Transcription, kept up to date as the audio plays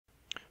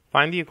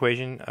Find the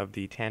equation of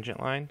the tangent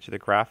line to the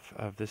graph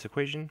of this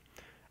equation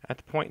at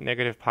the point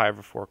negative pi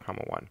over 4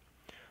 comma 1.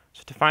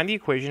 So to find the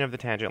equation of the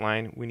tangent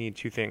line, we need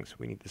two things.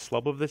 We need the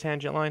slope of the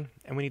tangent line,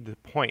 and we need the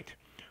point.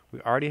 We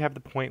already have the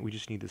point, we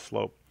just need the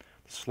slope.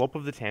 The slope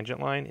of the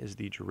tangent line is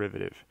the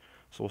derivative.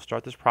 So we'll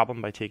start this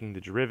problem by taking the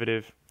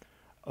derivative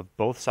of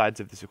both sides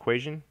of this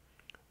equation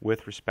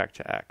with respect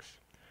to x.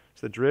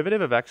 So the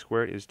derivative of x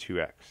squared is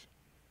 2x.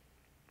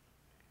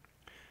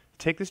 To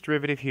take this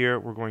derivative here,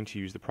 we're going to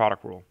use the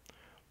product rule.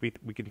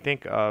 We can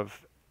think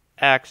of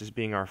x as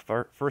being our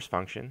first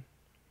function,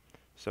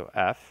 so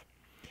f,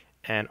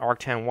 and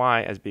arctan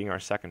y as being our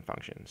second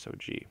function, so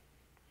g.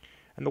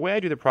 And the way I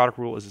do the product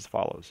rule is as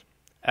follows.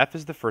 F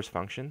is the first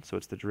function, so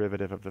it's the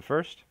derivative of the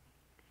first,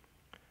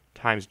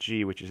 times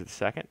g, which is the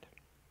second,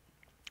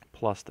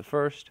 plus the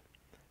first,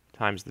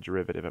 times the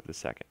derivative of the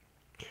second.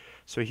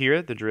 So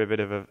here, the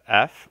derivative of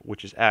f,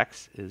 which is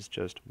x, is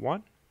just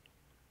 1,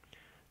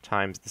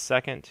 times the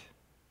second,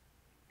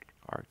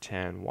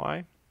 arctan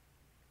y,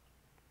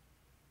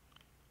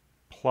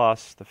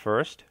 plus the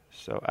first,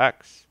 so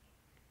x,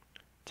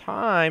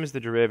 times the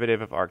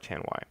derivative of arctan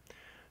y.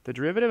 The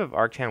derivative of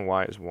arctan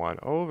y is 1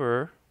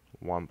 over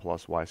 1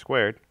 plus y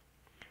squared,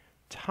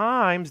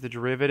 times the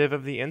derivative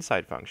of the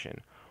inside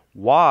function.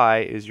 Y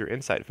is your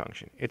inside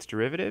function. Its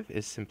derivative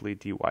is simply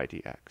dy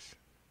dx.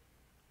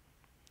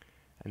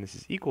 And this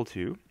is equal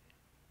to,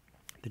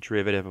 the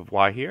derivative of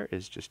y here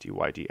is just dy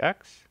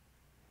dx.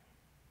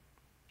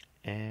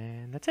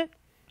 And that's it.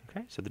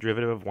 Okay, so the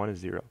derivative of 1 is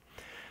 0.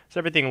 So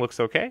everything looks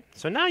okay.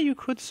 So now you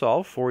could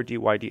solve for dy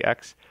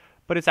dx,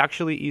 but it's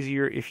actually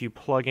easier if you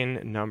plug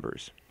in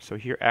numbers. So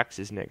here x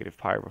is negative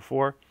pi over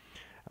 4,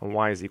 and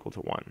y is equal to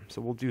 1.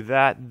 So we'll do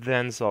that,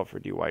 then solve for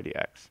dy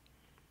dx.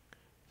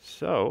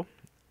 So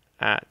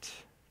at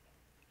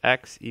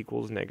x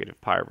equals negative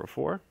pi over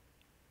 4,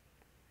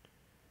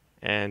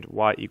 and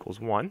y equals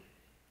 1,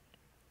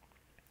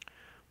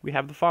 we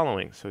have the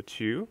following. So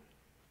 2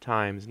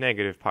 times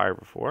negative pi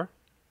over 4,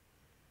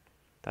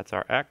 that's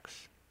our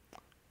x,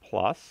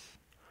 plus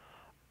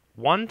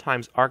 1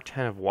 times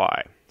arctan of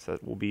y. So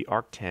that will be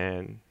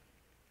arctan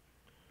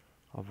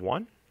of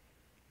 1,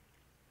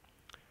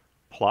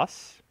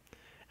 plus,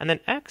 and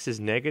then x is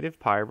negative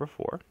pi over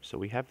 4, so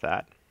we have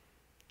that.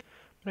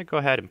 I'm going to go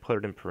ahead and put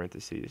it in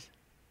parentheses,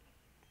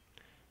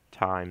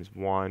 times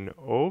 1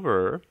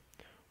 over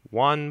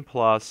 1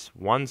 plus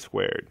 1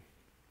 squared,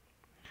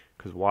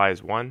 because y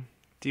is 1,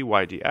 dy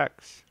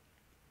dx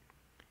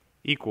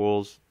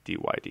equals dy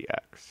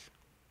dx.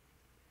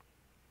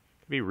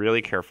 Be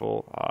really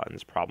careful in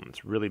this problem.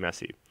 It's really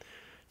messy.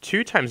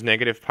 2 times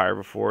negative pi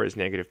over 4 is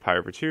negative pi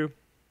over 2.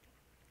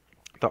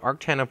 The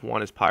arctan of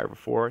 1 is pi over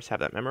 4, so have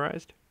that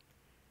memorized.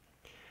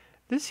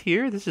 This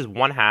here, this is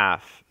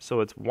 1/2, so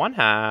it's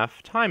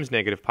 1/2 times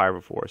negative pi over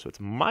 4, so it's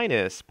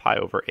minus pi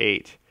over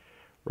 8,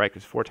 right,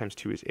 because 4 times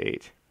 2 is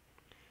 8,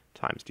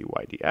 times dy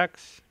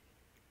dx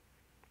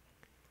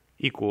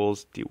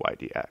equals dy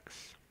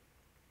dx.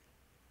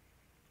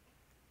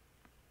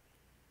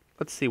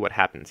 Let's see what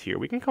happens here.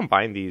 We can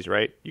combine these,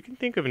 right? You can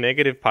think of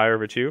negative pi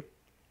over 2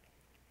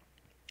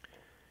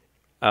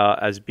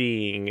 as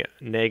being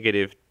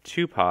negative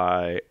 2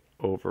 pi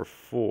over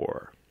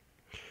 4.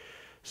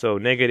 So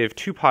negative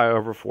 2 pi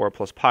over 4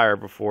 plus pi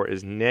over 4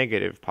 is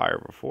negative pi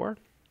over 4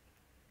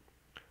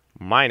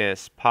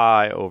 minus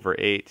pi over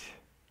 8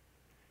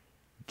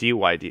 dy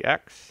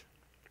dx,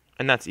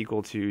 and that's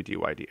equal to dy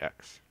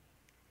dx.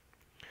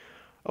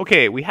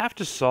 Okay, we have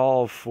to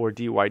solve for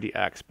dy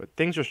dx, but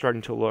things are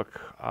starting to look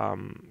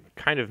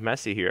kind of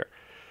messy here.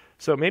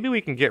 So maybe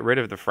we can get rid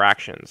of the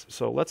fractions.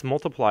 So let's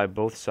multiply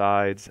both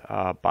sides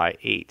by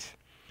 8.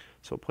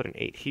 So put an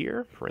 8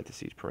 here,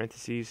 parentheses,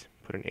 parentheses,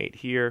 put an 8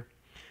 here.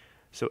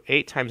 So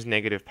 8 times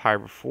negative pi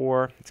over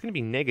 4, it's going to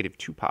be negative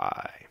 2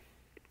 pi.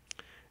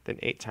 Then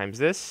 8 times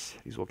this,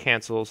 these will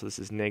cancel, so this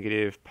is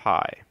negative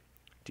pi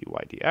dy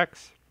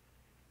dx.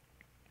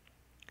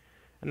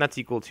 And that's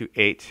equal to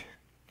 8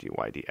 dy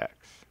dx.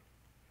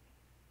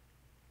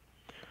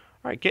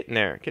 All right, getting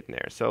there.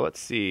 So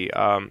let's see.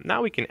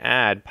 Now we can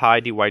add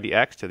pi dy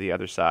dx to the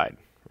other side,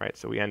 right?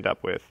 So we end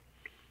up with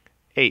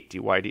 8 dy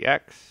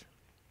dx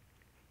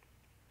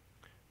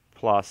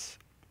plus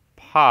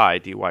pi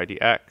dy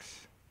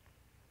dx,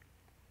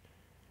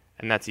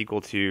 and that's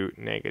equal to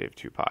negative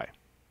 2 pi.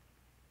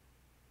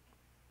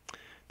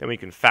 Then we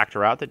can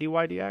factor out the dy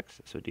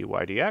dx. So dy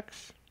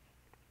dx,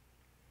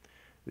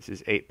 this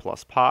is 8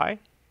 plus pi,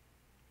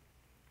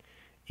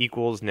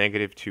 equals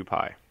negative 2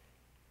 pi.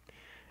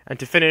 And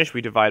to finish,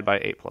 we divide by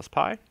 8 plus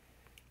pi.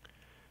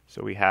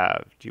 So we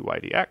have dy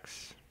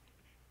dx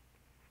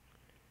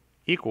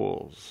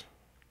equals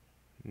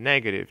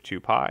negative 2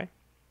 pi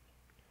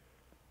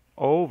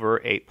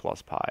over 8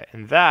 plus pi.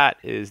 And that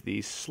is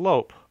the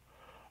slope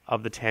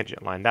of the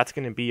tangent line. That's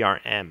going to be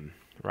our m,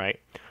 right?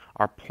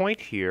 Our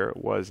point here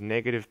was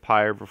negative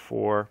pi over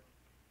 4,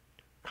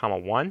 comma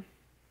 1.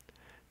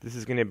 This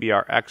is going to be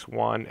our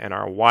x1 and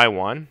our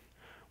y1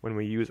 when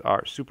we use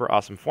our super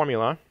awesome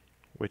formula,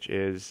 which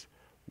is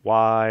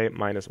y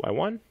minus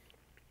y1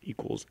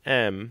 equals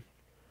m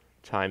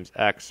times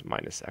x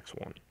minus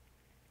x1.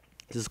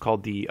 This is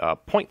called the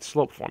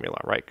point-slope formula,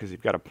 right? Because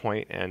you've got a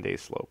point and a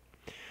slope.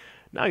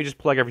 Now you just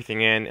plug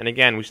everything in, and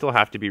again, we still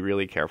have to be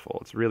really careful.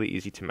 It's really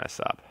easy to mess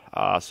up.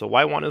 So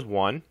y1 is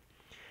 1.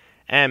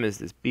 M is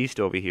this beast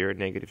over here,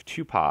 negative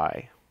 2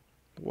 pi.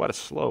 What a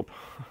slope.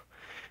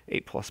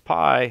 8 plus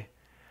pi.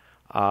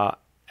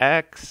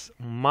 X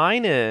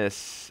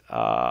minus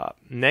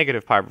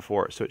negative pi over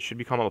 4, so it should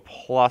become a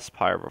plus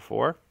pi over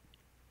 4.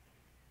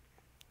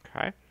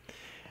 Okay.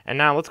 And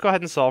now let's go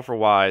ahead and solve for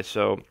y.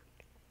 So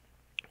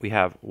we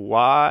have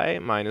y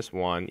minus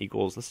 1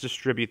 equals, let's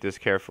distribute this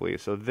carefully.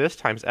 So this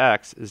times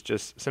x is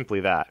just simply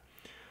that.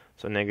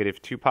 So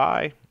negative 2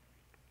 pi,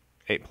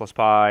 8 plus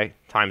pi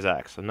times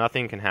x. So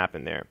nothing can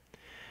happen there.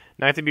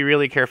 Now I have to be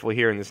really careful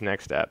here in this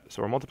next step.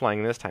 So we're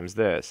multiplying this times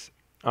this.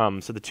 So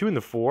the 2 and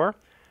the 4,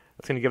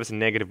 that's going to give us a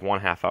negative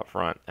 1/2 up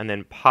front. And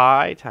then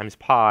pi times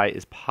pi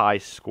is pi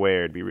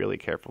squared. Be really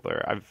careful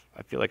there.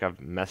 I feel like I've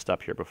messed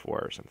up here before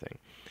or something.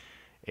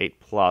 8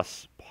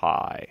 plus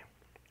pi.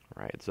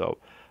 Right, so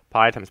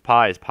pi times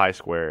pi is pi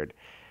squared.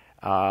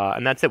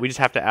 And that's it. We just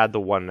have to add the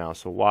 1 now.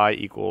 So y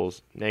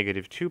equals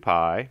negative 2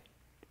 pi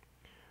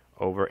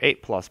over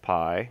 8 plus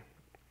pi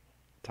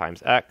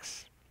times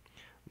x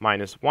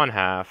minus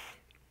 1/2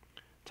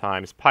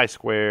 times pi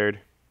squared,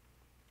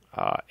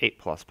 8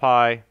 plus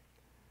pi,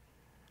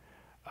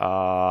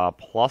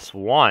 plus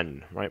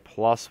 1, right?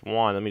 Plus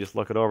 1. Let me just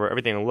look it over.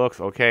 Everything looks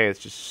okay. It's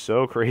just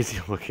so crazy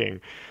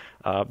looking.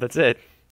 That's it.